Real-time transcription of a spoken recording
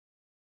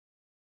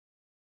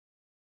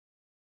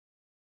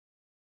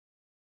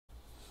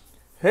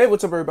Hey,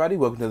 what's up everybody?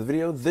 Welcome to the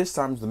video. This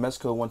time it's the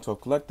Mezco One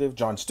Talk Collective,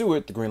 John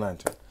Stewart, the Green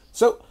Lantern.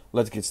 So,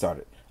 let's get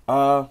started.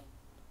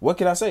 What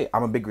can I say?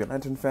 I'm a big Green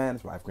Lantern fan.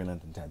 That's why I have Green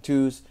Lantern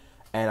tattoos.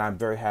 And I'm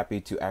very happy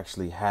to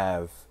actually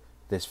have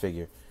this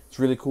figure. It's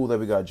really cool that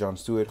we got John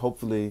Stewart.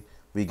 Hopefully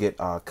we get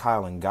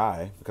Kyle and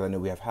Guy, because I know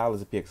we have Hal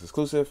as a PX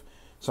exclusive.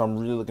 So I'm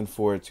really looking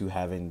forward to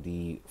having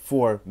the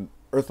 4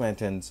 Earth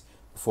Lanterns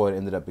before it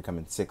ended up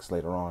becoming 6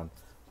 later on.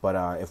 But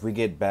if we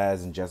get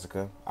Baz and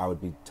Jessica, I would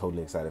be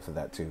totally excited for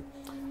that too.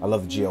 I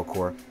love the GL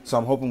core. So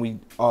I'm hoping we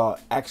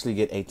actually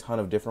get a ton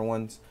of different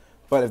ones.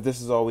 But if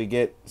this is all we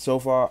get so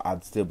far,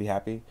 I'd still be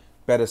happy.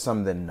 Better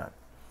some than none.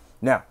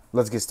 Now,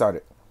 let's get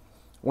started. I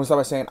want to start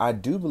by saying I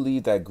do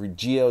believe that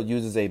GL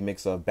uses a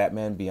mix of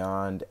Batman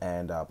Beyond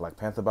and Black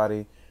Panther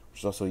body,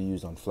 which is also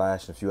used on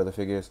Flash and a few other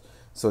figures.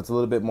 So it's a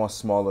little bit more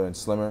smaller and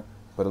slimmer,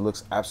 but it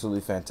looks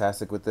absolutely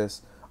fantastic with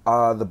this.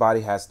 The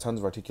body has tons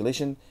of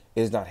articulation.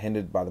 It is not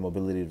hindered by the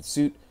mobility of the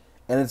suit.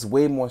 And it's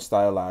way more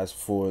stylized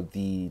for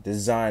the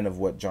design of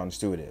what John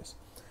Stewart is.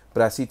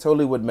 But I see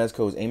totally what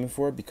Mezco is aiming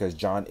for, because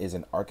John is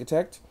an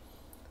architect.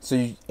 So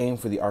you aim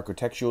for the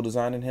architectural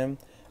design in him.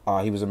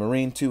 He was a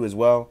Marine too as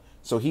well.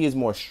 So he is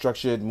more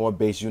structured, more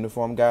base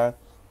uniform guy.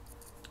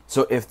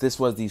 So if this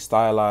was the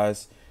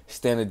stylized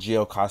standard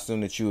GL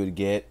costume that you would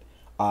get,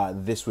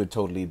 this would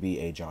totally be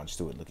a John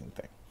Stewart looking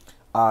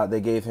thing.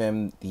 They gave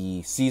him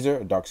the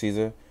Caesar, Dark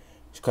Caesar,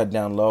 cut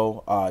down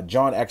low.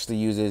 John actually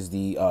uses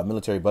the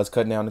military buzz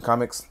cut now in the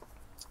comics,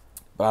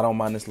 but I don't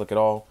mind this look at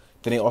all.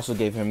 Then they also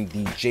gave him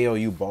the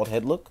JOU bald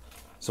head look,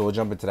 so we'll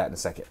jump into that in a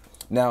second.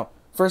 Now,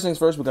 first things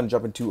first, we're going to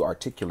jump into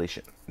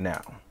articulation.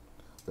 Now,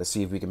 let's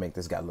see if we can make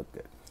this guy look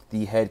good.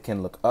 The head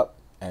can look up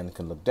and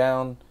can look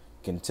down,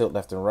 can tilt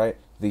left and right.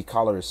 The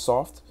collar is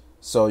soft,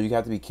 so you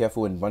have to be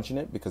careful in bunching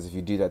it, because if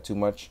you do that too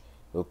much,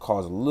 it'll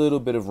cause a little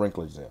bit of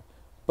wrinklage there.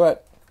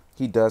 But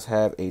he does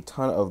have a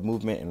ton of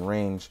movement and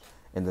range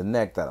in the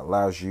neck that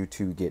allows you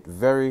to get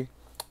very,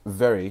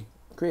 very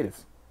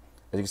creative.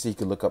 As you can see, you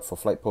can look up for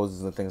flight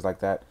poses and things like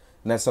that.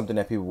 And that's something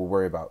that people will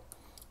worry about.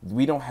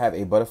 We don't have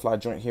a butterfly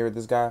joint here with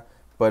this guy,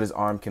 but his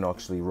arm can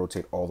actually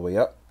rotate all the way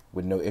up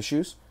with no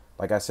issues.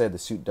 Like I said, the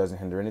suit doesn't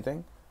hinder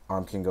anything.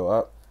 Arm can go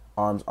up.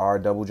 Arms are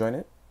double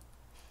jointed.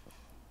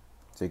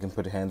 So you can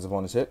put your hands up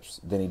on his hips.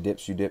 Then he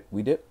dips, you dip,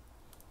 we dip.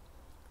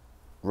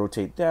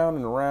 Rotate down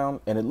and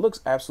around. And it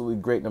looks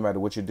absolutely great no matter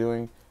what you're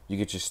doing. You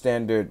get your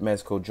standard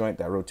Mezco joint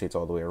that rotates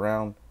all the way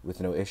around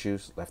with no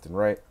issues, left and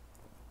right.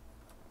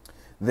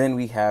 Then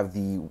we have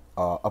the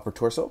upper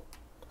torso.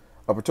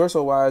 Upper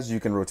torso wise, you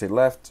can rotate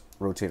left,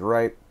 rotate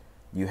right.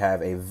 You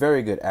have a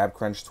very good ab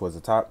crunch towards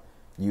the top.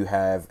 You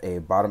have a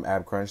bottom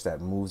ab crunch that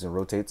moves and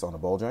rotates on the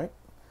ball joint.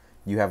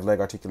 You have leg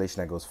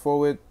articulation that goes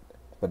forward,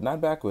 but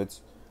not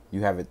backwards.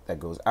 You have it that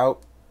goes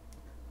out.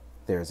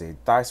 There's a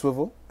thigh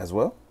swivel as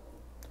well.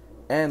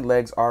 And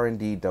legs are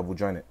indeed double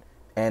jointed,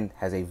 and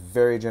has a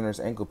very generous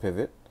ankle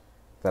pivot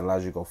that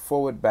allows you to go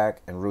forward,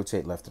 back, and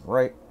rotate left and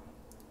right.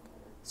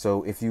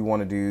 So if you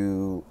want to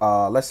do,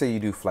 let's say you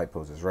do flight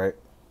poses, right?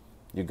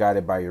 You're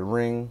guided by your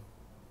ring.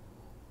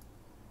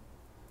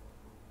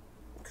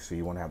 So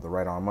you want to have the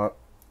right arm up.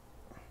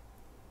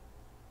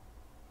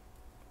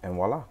 And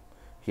voila.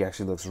 He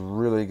actually looks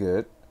really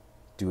good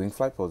doing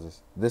flight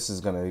poses. This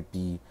is going to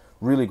be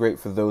really great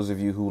for those of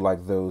you who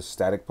like those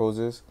static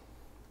poses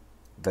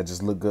that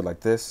just look good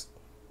like this.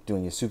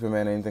 Doing your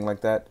Superman or anything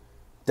like that,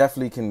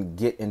 definitely can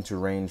get into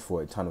range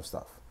for a ton of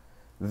stuff.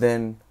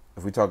 Then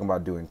if we're talking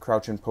about doing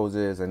crouching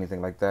poses or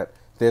anything like that,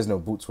 there's no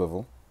boot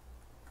swivel.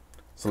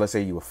 So let's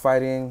say you were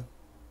fighting,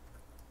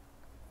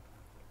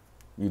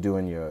 you're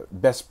doing your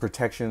best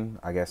protection.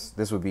 I guess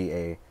this would be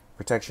a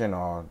protection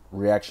or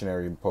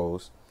reactionary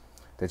pose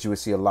that you would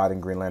see a lot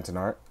in Green Lantern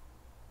art.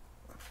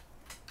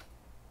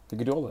 You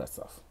could do all of that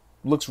stuff.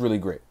 Looks really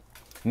great.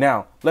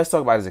 Now let's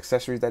talk about his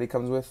accessories that he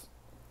comes with,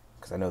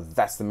 because I know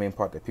that's the main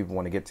part that people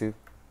want to get to.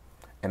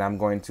 And I'm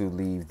going to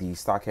leave the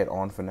stock head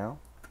on for now.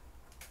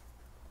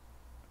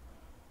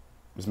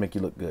 Just make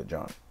you look good,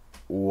 John.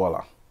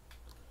 Voila.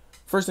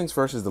 First things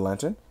first is the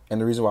lantern.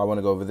 And the reason why I want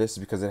to go over this is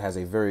because it has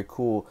a very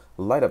cool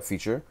light up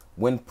feature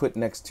when put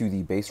next to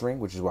the base ring,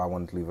 which is why I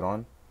wanted to leave it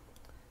on.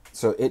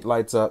 So it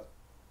lights up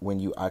when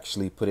you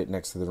actually put it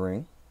next to the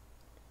ring.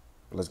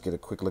 Let's get a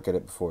quick look at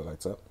it before it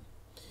lights up.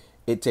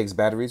 It takes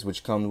batteries,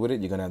 which come with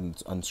it. You're going to have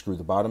to unscrew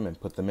the bottom and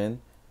put them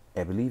in.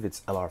 I believe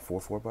it's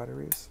LR44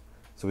 batteries.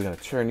 So we're going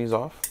to turn these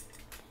off.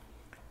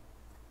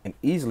 And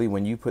easily,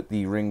 when you put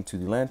the ring to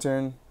the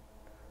lantern,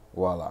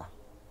 voila,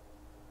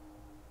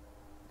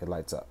 it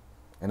lights up.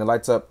 And it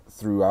lights up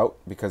throughout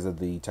because of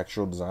the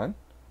textural design.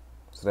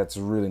 So that's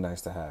really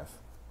nice to have.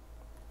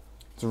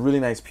 It's a really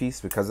nice piece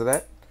because of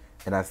that.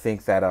 And I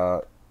think that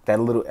that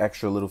little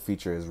extra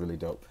feature is really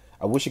dope.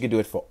 I wish you could do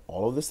it for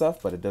all of the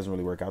stuff, but it doesn't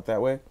really work out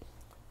that way.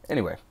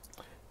 Anyway.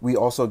 We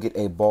also get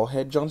a ball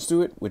head John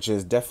Stewart, which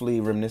is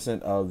definitely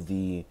reminiscent of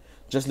the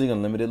Just League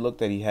Unlimited look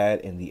that he had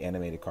in the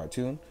animated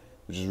cartoon,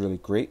 which is really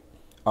great.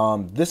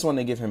 This one,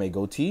 they give him a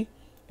goatee,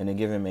 and they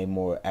give him a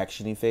more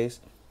action-y face.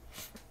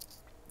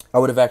 I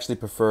would have actually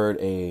preferred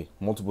a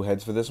multiple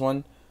heads for this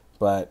one,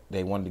 but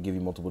they wanted to give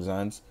you multiple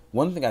designs.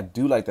 One thing I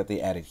do like that they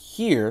added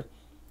here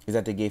is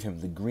that they gave him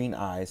the green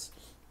eyes,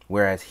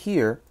 whereas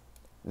here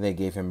they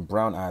gave him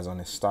brown eyes on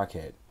his stock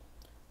head.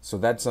 So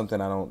that's something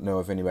I don't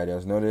know if anybody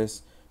else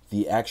noticed.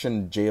 The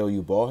Action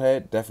JLU ball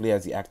head definitely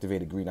has the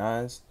activated green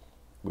eyes,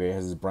 where it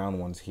has his brown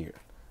ones here.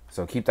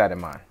 So keep that in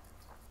mind.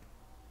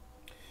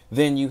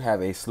 Then you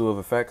have a slew of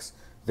effects.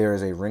 There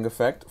is a ring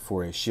effect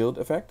for a shield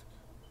effect.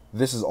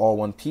 This is all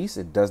one piece.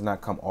 It does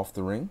not come off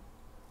the ring.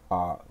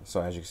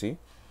 So as you can see,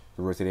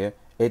 the rotate here,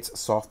 it's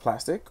soft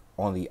plastic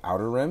on the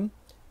outer rim.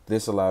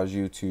 This allows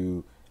you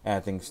to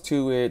add things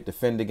to it,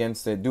 defend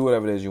against it, do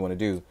whatever it is you want to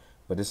do.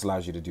 But this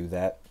allows you to do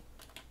that.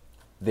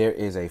 There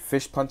is a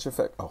fish punch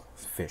effect. Oh,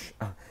 fish.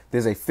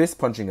 There's a fist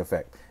punching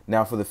effect.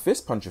 Now for the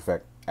fist punch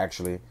effect,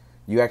 actually,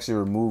 you actually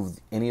remove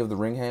any of the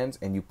ring hands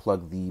and you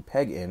plug the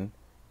peg in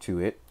to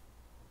it.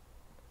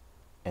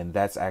 And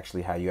that's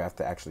actually how you have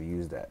to actually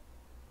use that.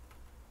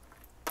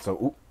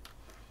 So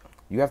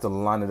you have to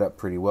line it up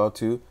pretty well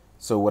too.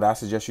 So what I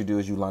suggest you do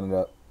is you line it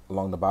up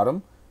along the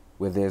bottom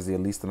where there's the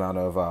least amount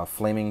of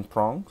flaming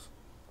prongs.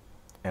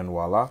 And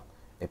voila,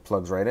 it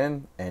plugs right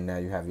in. And now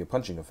you have your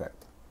punching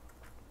effect.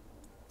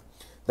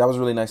 That was a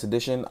really nice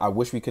addition. I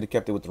wish we could have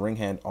kept it with the ring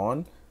hand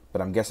on,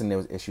 but I'm guessing there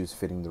was issues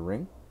fitting the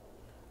ring.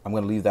 I'm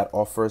going to leave that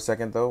off for a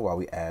second though while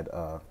we add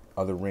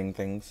other ring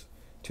things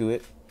to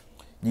it.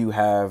 You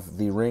have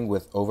the ring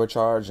with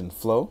overcharge and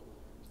flow.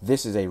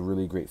 This is a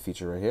really great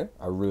feature right here.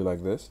 I really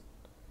like this.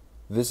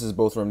 This is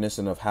both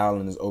reminiscent of Hal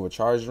and his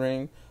overcharged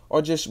ring,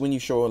 or just when you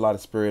show a lot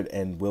of spirit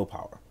and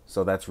willpower.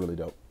 So that's really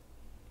dope.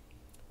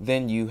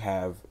 Then you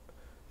have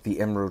the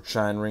Emerald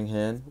Shine ring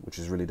hand, which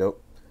is really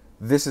dope.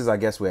 This is, I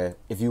guess, where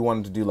if you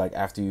wanted to do like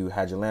after you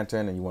had your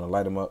lantern and you want to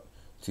light them up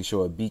to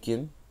show a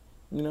beacon,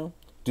 you know,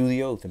 do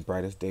the oath in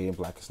brightest day and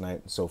blackest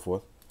night and so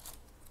forth.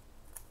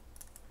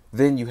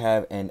 Then you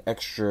have an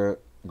extra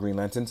Green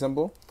Lantern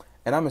symbol.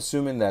 And I'm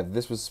assuming that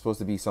this was supposed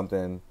to be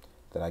something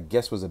that I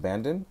guess was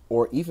abandoned.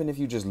 Or even if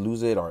you just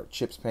lose it or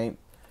chips paint,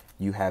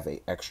 you have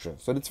a extra.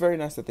 So it's very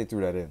nice that they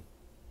threw that in.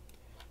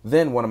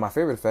 Then one of my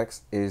favorite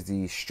effects is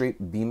the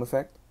straight beam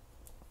effect.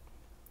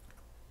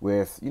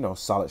 With, you know,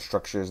 solid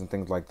structures and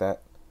things like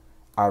that.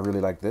 I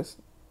really like this.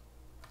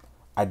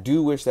 I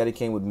do wish that it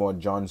came with more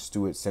John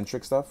Stewart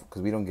centric stuff,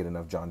 because we don't get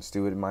enough John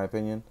Stewart in my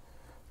opinion.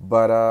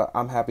 But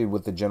I'm happy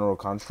with the general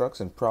constructs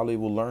and probably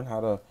will learn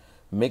how to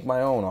make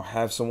my own or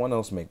have someone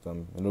else make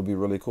them. And it'll be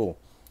really cool.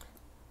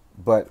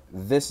 But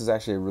this is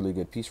actually a really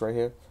good piece right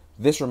here.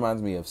 This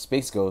reminds me of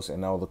Space Ghost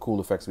and all the cool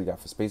effects we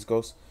got for Space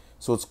Ghost.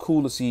 So it's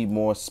cool to see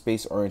more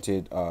space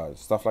oriented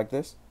stuff like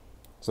this.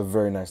 It's a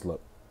very nice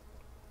look.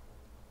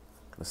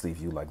 Let's leave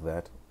you like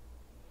that.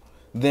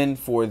 Then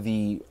for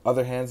the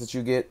other hands that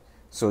you get,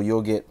 so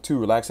you'll get 2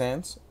 relax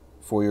hands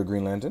for your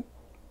Green Lantern,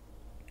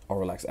 or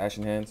relax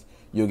action hands.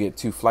 You'll get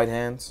 2 flight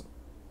hands.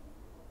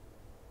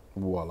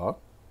 Voila.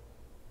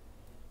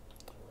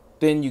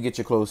 Then you get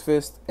your closed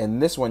fist,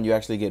 and this one you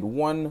actually get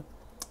 1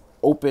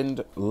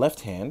 opened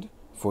left hand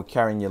for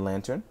carrying your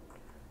lantern.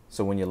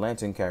 So when you're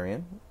lantern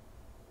carrying,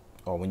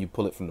 or when you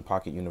pull it from the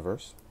pocket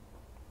universe,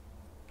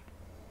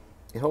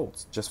 it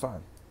holds just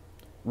fine.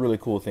 Really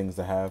cool things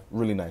to have.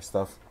 Really nice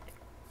stuff.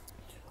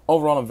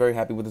 Overall, I'm very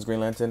happy with this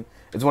Green Lantern.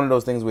 It's one of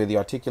those things where the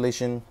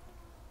articulation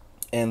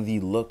and the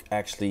look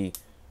actually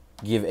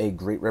give a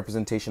great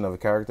representation of a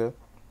character,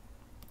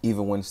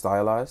 even when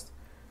stylized.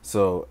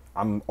 So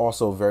I'm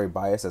also very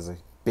biased as a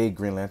big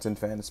Green Lantern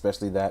fan,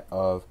 especially that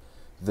of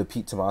the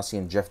Pete Tomasi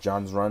and Jeff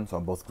Johns run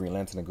on both Green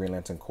Lantern and Green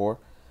Lantern Corps.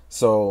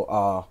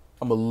 So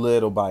I'm a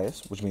little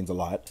biased, which means a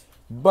lot.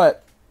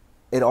 But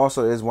it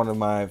also is one of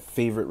my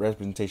favorite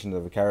representations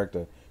of a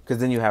character. Because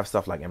then you have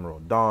stuff like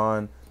Emerald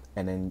Dawn,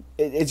 and then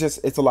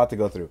it's a lot to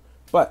go through.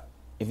 But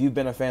if you've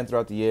been a fan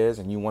throughout the years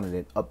and you wanted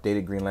an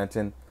updated Green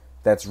Lantern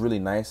that's really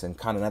nice and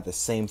kind of not the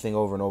same thing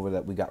over and over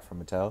that we got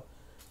from Mattel,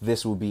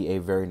 this will be a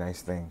very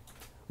nice thing.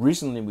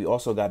 Recently, we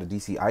also got a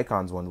DC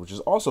Icons one, which is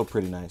also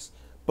pretty nice.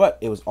 But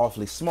it was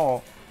awfully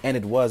small, and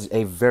it was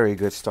a very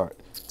good start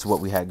to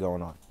what we had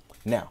going on.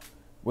 Now,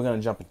 we're going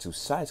to jump into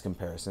size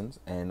comparisons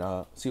and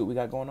see what we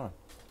got going on.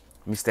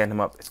 Let me stand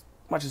him up as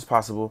much as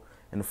possible.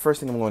 And the first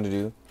thing I'm going to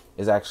do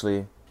is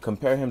actually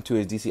compare him to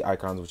his DC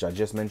Icons, which I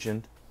just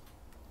mentioned.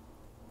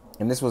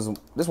 And this one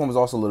was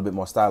also a little bit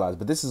more stylized,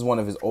 but this is one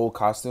of his old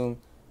costume.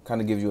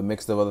 Kind of gives you a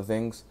mix of other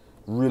things.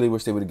 Really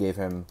wish they would have gave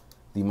him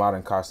the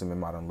modern costume and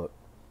modern look.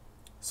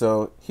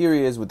 So here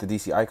he is with the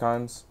DC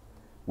Icons,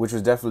 which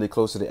was definitely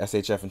close to the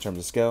SHF in terms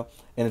of scale.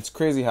 And it's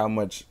crazy how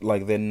much,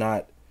 like, they're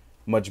not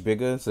much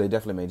bigger, so they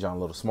definitely made John a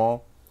little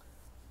small.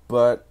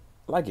 But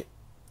I like it.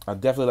 I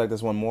definitely like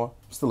this one more.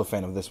 I'm still a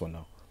fan of this one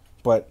though.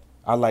 But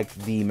I like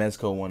the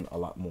Mezco one a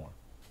lot more.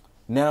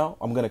 Now,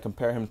 I'm going to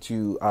compare him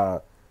to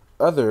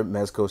other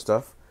Mezco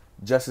stuff.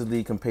 Justice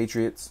League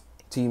compatriots,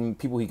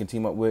 people he can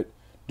team up with,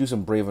 do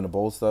some Brave and the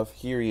Bold stuff.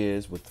 Here he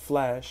is with the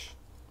Flash.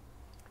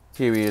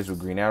 Here he is with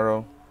Green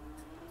Arrow.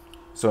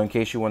 So in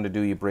case you want to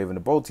do your Brave and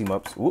the Bold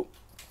team-ups, whoop,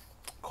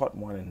 caught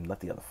one and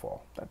let the other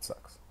fall. That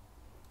sucks.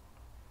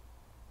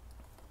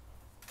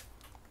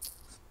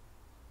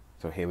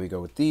 So here we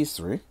go with these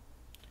 3.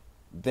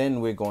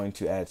 Then we're going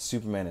to add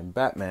Superman and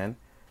Batman.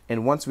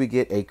 And once we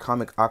get a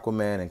comic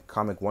Aquaman and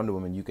comic Wonder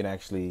Woman, you can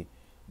actually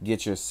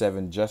get your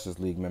 7 Justice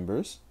League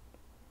members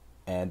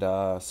and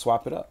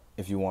swap it up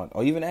if you want.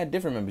 Or even add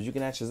different members. You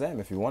can add Shazam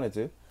if you wanted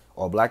to.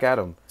 Or Black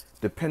Adam.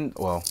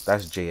 Well,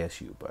 that's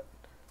JSU. But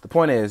the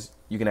point is,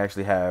 you can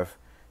actually have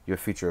your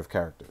feature of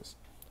characters.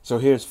 So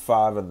here's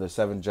 5 of the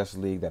 7 Justice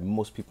League that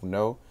most people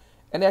know.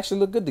 And they actually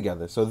look good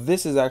together. So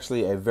this is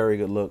actually a very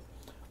good look.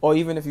 Or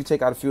even if you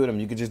take out a few of them,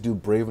 you could just do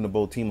Brave and the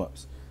Bold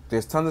team-ups.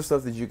 There's tons of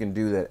stuff that you can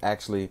do that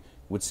actually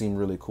would seem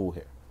really cool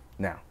here.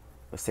 Now,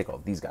 let's take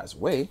all these guys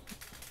away.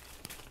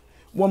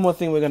 One more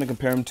thing we're going to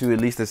compare them to,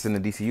 at least that's in the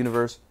DC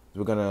universe, is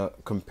we're going to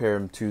compare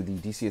them to the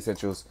DC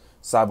Essentials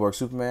Cyborg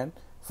Superman.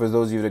 For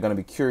those of you that are going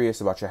to be curious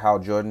about your Hal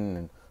Jordan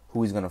and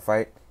who he's going to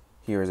fight,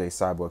 here is a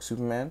Cyborg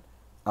Superman.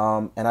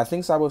 And I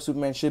think Cyborg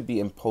Superman should be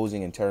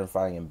imposing and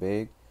terrifying and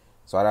big.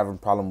 So I don't have a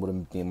problem with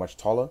him being much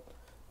taller.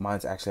 Mine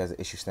actually has an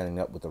issue standing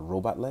up with a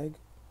robot leg.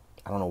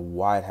 I don't know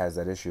why it has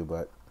that issue,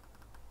 but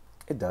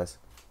it does.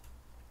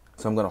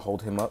 So I'm going to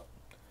hold him up.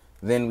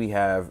 Then we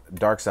have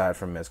Darkseid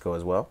from Mezco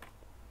as well.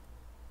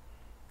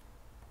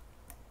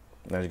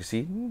 And as you can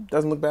see,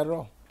 doesn't look bad at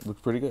all.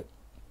 Looks pretty good.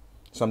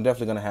 So I'm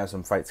definitely going to have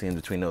some fight scenes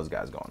between those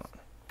guys going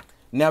on.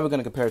 Now we're going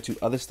to compare it to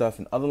other stuff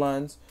and other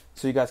lines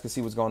so you guys can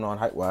see what's going on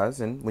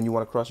height-wise and when you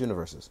want to cross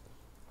universes.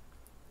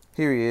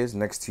 Here he is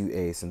next to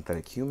a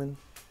synthetic human.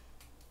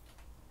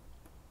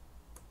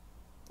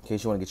 In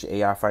case you want to get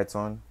your AI fights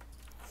on.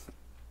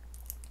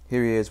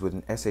 Here he is with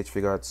an SH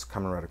Figuarts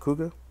Kamen Rider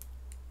Kuga.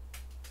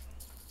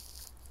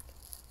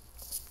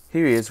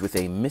 Here he is with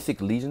a Mythic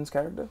Legions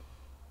character.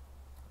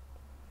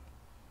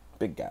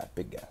 Big guy,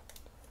 big guy.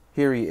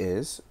 Here he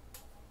is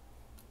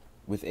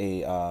with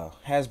a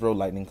Hasbro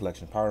Lightning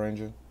Collection Power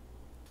Ranger.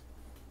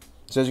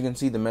 So as you can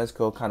see, the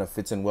Mezco kind of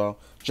fits in well.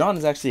 John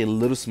is actually a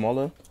little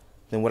smaller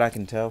than what I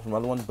can tell from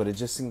other ones, but it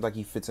just seems like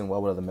he fits in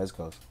well with other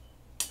Mezcos.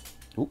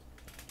 Ooh.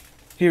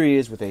 Here he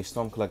is with a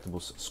Storm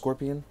Collectibles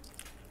Scorpion.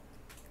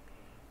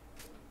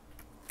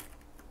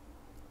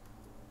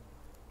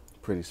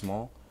 Pretty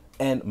small.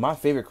 And my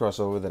favorite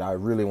crossover that I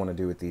really want to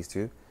do with these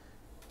two,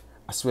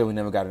 I swear we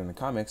never got it in the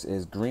comics,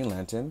 is Green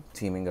Lantern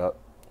teaming up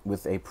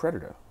with a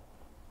Predator,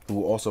 who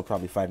will also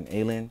probably fight an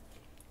alien.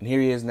 And here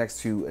he is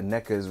next to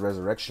NECA's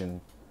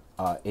Resurrection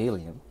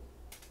alien,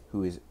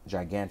 who is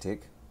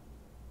gigantic.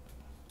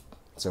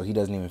 So he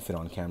doesn't even fit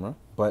on camera.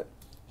 But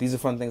these are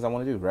fun things I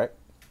want to do, right?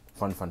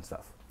 Fun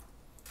stuff.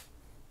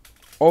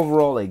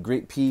 Overall, a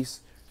great piece,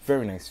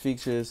 very nice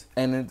features,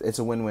 and it's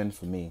a win-win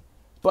for me.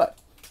 But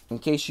in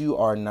case you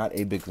are not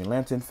a big Green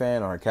Lantern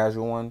fan or a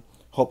casual one,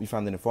 hope you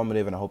found it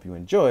informative and I hope you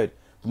enjoyed.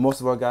 But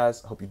most of all,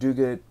 guys, I hope you do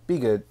good, be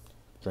good,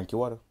 drink your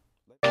water.